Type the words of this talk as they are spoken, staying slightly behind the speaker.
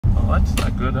What?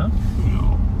 Not good, huh?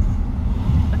 No.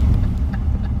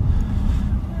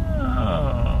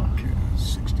 Oh. Okay,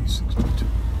 60, 62.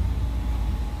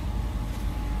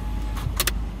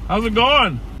 How's it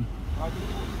going?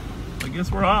 I guess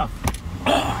we're off.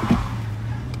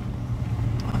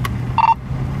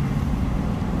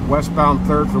 Westbound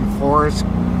 3rd from Forest.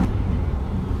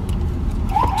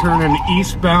 Turning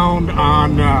eastbound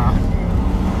on,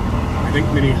 I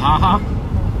think, Minnehaha.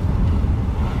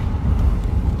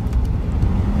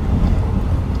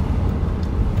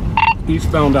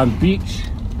 Eastbound on Beach.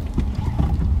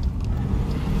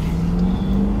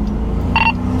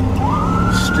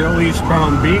 Still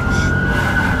eastbound Beach.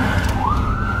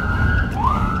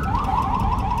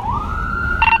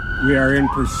 We are in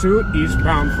pursuit,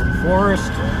 eastbound from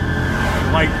Forest.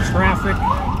 Light traffic.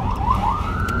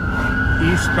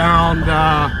 Eastbound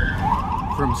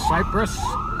from Cypress.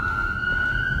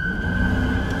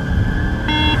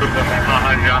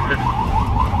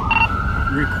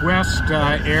 Request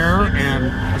air and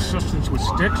assistance with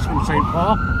sticks from St.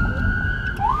 Paul.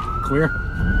 Clear.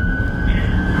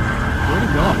 Where'd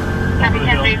it go? Copy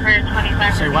 10-3 for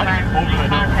 25. Say what? Over the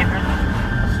hill.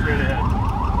 Straight ahead.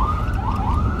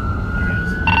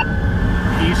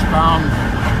 Eastbound,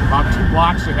 about 2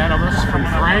 blocks ahead of us from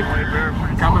Frank.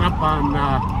 Coming up on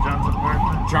Johnson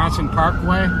Parkway. Johnson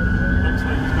Parkway. Looks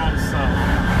like he's going south.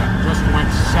 Just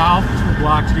went south, 2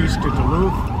 blocks east of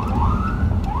Duluth.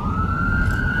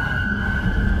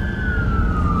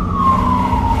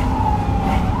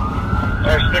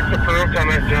 Our sticks approved. I'm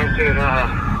at Johnson.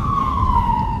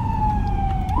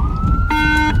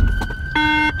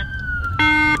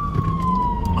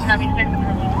 Copy 6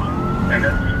 approved.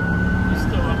 He's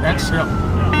still up That's there. him.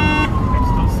 Yeah. He's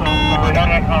still southbound.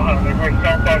 They're going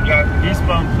southbound Johnson.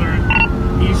 Eastbound 3rd.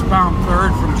 Eastbound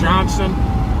 3rd from Johnson.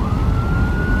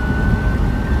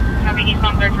 Copy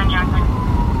eastbound 3rd from Johnson.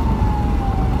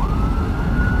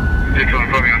 You're trying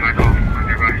to put me on that call. On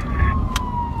nearby.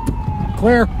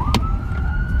 Clear.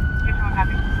 6-1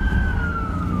 copy.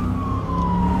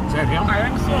 Is that him? I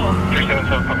think so.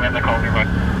 377, put me on the call nearby.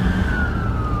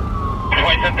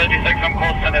 2756, I'm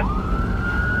close to it.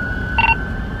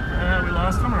 We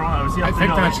lost him or what? Was he up I the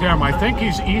think hill? that's him. I think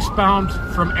he's eastbound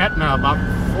from Etna, about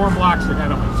 4 blocks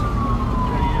ahead of us.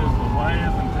 Yeah, he is, but why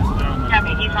isn't this down there?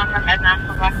 Copy eastbound from Edna,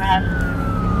 4 blocks ahead.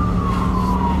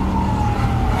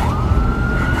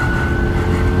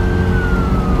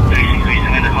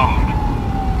 Squeezing in the call.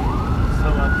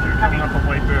 Still up there, coming up on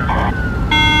White Bear.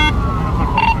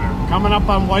 Coming up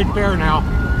on White Bear now,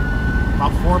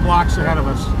 about 4 blocks ahead of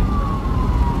us.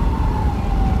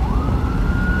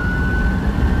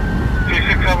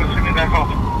 367, send me that call.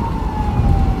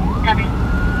 Copy.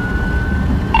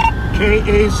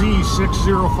 KAZ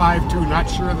 6052, not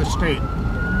sure of the state.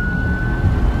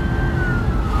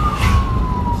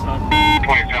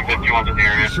 2751's in the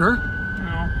area. Sure?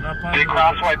 No, not Did he positive.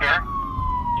 cross White Bear?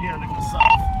 Yeah, they go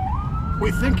south.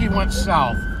 We think he went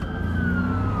south,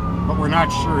 but we're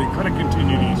not sure. He could have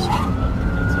continued east.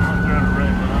 That's up there on the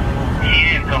right, but I don't know. He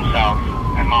didn't come south.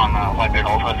 I'm on White Bear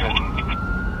Old Hudson.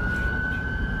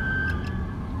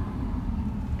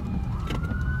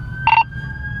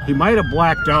 He might have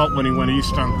blacked out when he went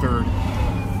east on 3rd.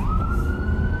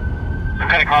 What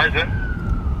kind of car is it?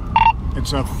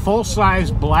 It's a full-size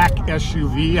black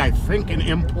SUV, I think an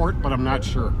import, but I'm not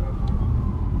sure.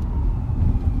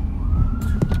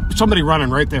 Somebody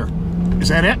running right there. Is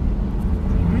that it?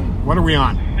 What are we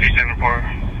on? 374.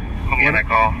 Put me on that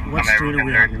call. What street are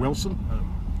we on? Wilson?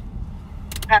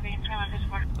 Copy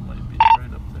 2154. It might be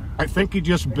right up there. I think he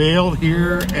just bailed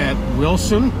here at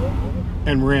Wilson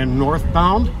and ran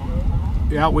northbound.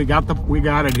 Yeah, we got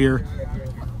it here.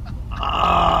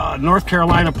 North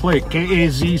Carolina plate,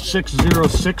 KAZ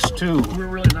 6062. We're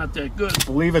really not that good. I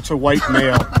believe it's a white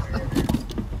male.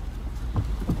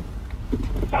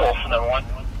 Wolf, number 1.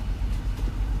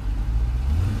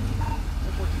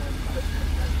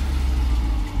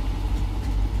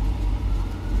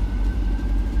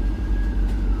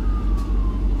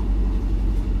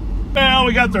 Well,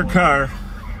 we got their car.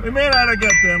 We may not have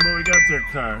got them, but we got their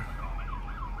car.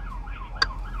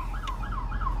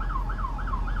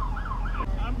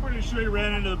 I'm pretty sure he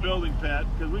ran into the building, Pat,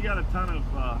 because we got a ton of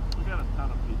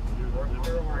people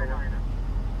here.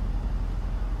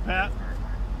 Pat,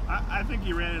 I think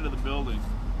he ran into the building.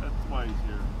 That's why he's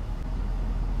here.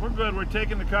 We're good. We're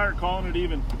taking the car, calling it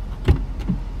even.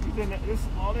 He's in this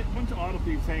bunch of auto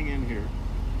thieves hang in here.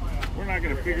 We're not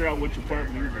going to figure out which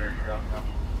apartment he's in.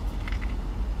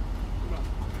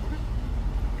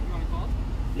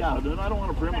 Yeah, dude, I don't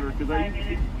want a perimeter because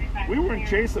we weren't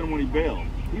chasing him when he bailed.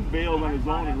 He bailed on his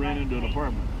own and ran into an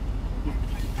apartment.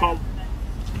 Called.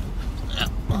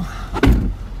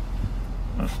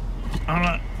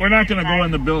 We're not going to go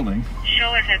in the building.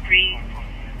 Show us at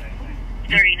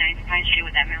 339 Pine Street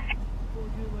with that mount.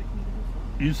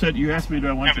 You asked me, do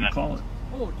I want you to call it?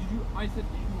 Oh, did you? I said, did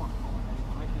you want to call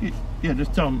it? Yeah,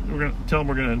 just tell them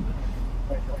we're gonna.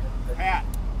 Pat,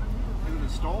 is it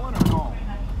stolen or no?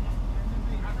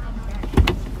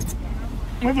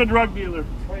 Where's a drug dealer?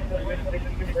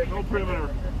 No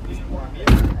perimeter.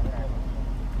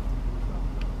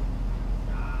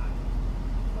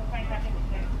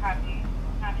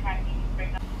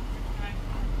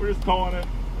 We're just towing it.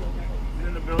 He's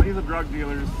in the building. He's a drug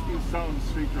dealer. He's selling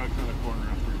street drugs on the corner,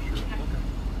 I'm pretty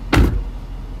sure.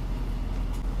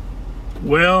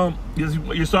 Well,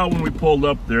 you saw when we pulled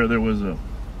up there was a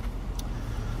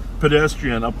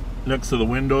pedestrian up next to the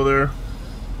window there.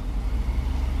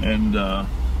 And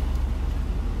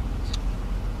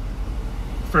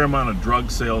fair amount of drug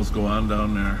sales go on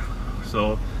down there.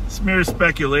 So it's mere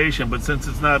speculation, but since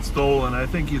it's not stolen, I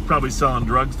think he's probably selling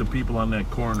drugs to people on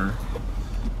that corner.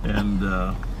 And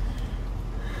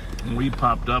when we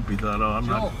popped up, he thought,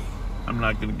 "Oh, I'm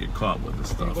not going to get caught with this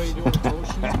stuff."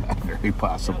 Very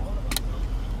possible.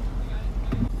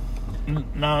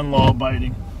 Non-law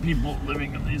abiding people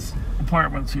living in these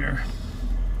apartments here.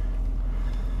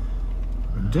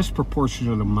 A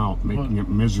disproportionate amount, making it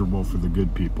miserable for the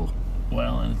good people.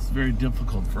 Well, and it's very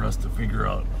difficult for us to figure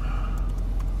out.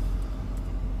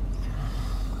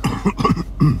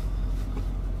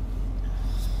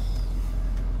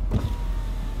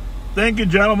 Thank you,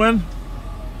 gentlemen.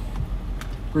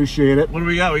 Appreciate it. What do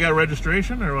we got? We got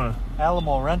registration or what?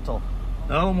 Alamo Rental.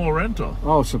 Alamo Rental.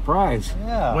 Oh, surprise.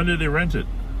 Yeah. When did they rent it?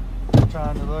 I'm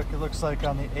trying to look. It looks like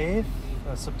on the 8th,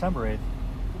 September 8th.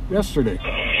 Yesterday.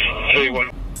 Hey,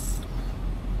 what?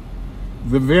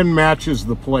 The VIN matches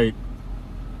the plate.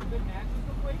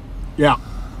 Yeah.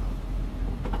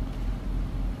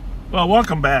 Well,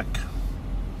 welcome back.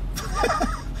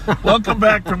 Welcome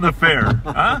back from the fair,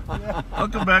 huh?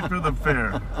 Welcome back from the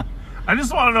fair. I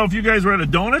just want to know if you guys were at a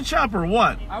donut shop or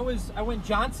what. I went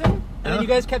Johnson, and then you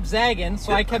guys kept zagging,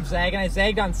 so I kept zagging. I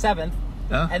zagged on 7th,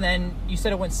 and then you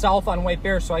said it went south on White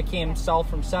Bear, so I came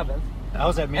south from 7th. I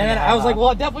was at And then I was like,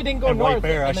 well, it definitely didn't go and north. White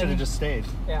Bear. I and should then- have just stayed.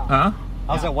 Yeah. Huh?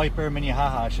 I was at White Bear,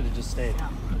 Minnehaha. I should have just stayed.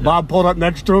 Bob pulled up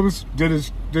next to him, did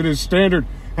his standard.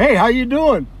 Hey, how you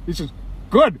doing? He says,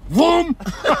 good. Boom.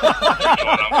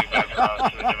 I'll be back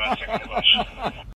to the domestic.